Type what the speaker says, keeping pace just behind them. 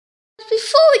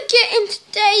Before we get into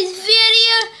today's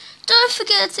video, don't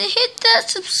forget to hit that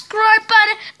subscribe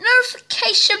button,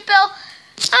 notification bell,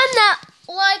 and that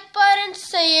like button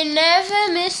so you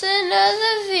never miss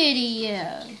another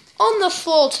video. On the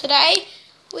floor today,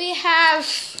 we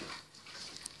have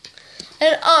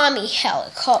an army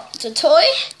helicopter toy.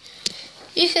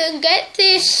 You can get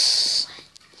this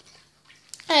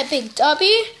at Big W.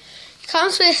 It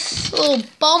comes with a little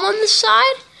bomb on the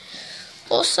side.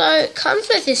 Also, it comes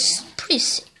with this pretty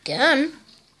sick gun.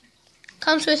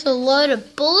 Comes with a load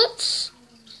of bullets.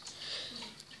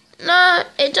 No,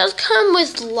 it does come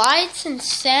with lights and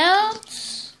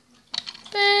sounds,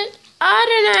 but I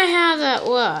don't know how that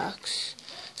works.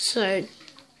 So,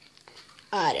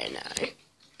 I don't know.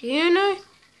 Do you know?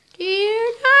 Do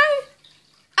you know?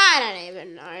 I don't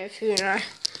even know if you know.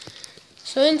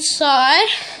 So inside,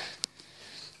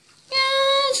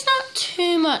 yeah, it's not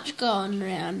too much going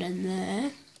around in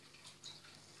there.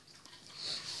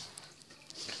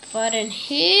 But in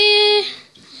here,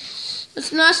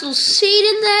 there's a nice little seat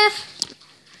in there.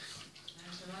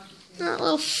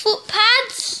 Little foot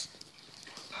pads.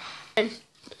 And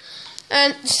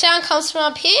the sound comes from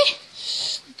up here.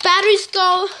 Batteries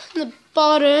go on the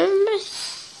bottom, I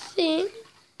think.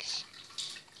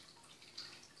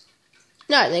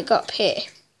 No, they got up here.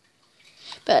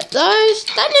 But that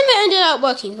never ended up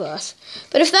working for us.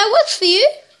 But if that works for you,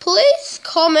 please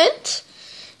comment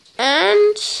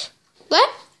and let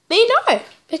me know.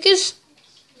 Because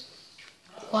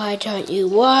why don't you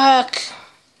work?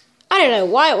 I don't know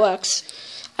why it works.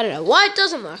 I don't know why it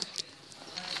doesn't work.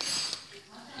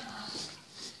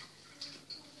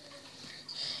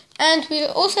 And we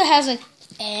also has an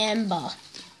amber.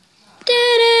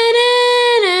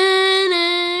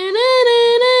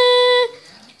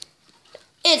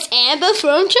 It's Amber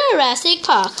from Jurassic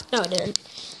Park. No, it isn't.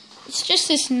 It's just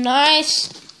this nice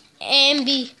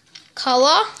amber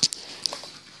color.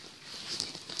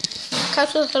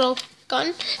 Comes with a little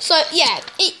gun. So yeah,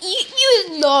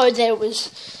 you know there was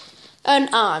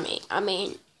an army. I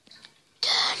mean,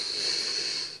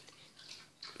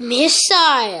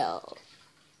 missile,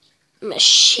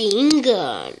 machine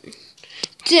gun.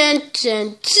 Dun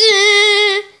dun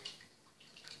dun.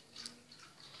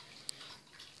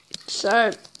 So,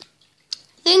 I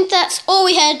think that's all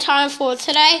we had time for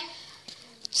today.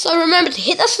 So remember to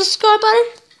hit that subscribe button,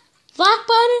 like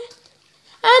button,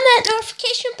 and that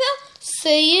notification bell so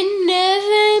you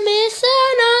never miss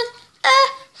another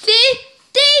video.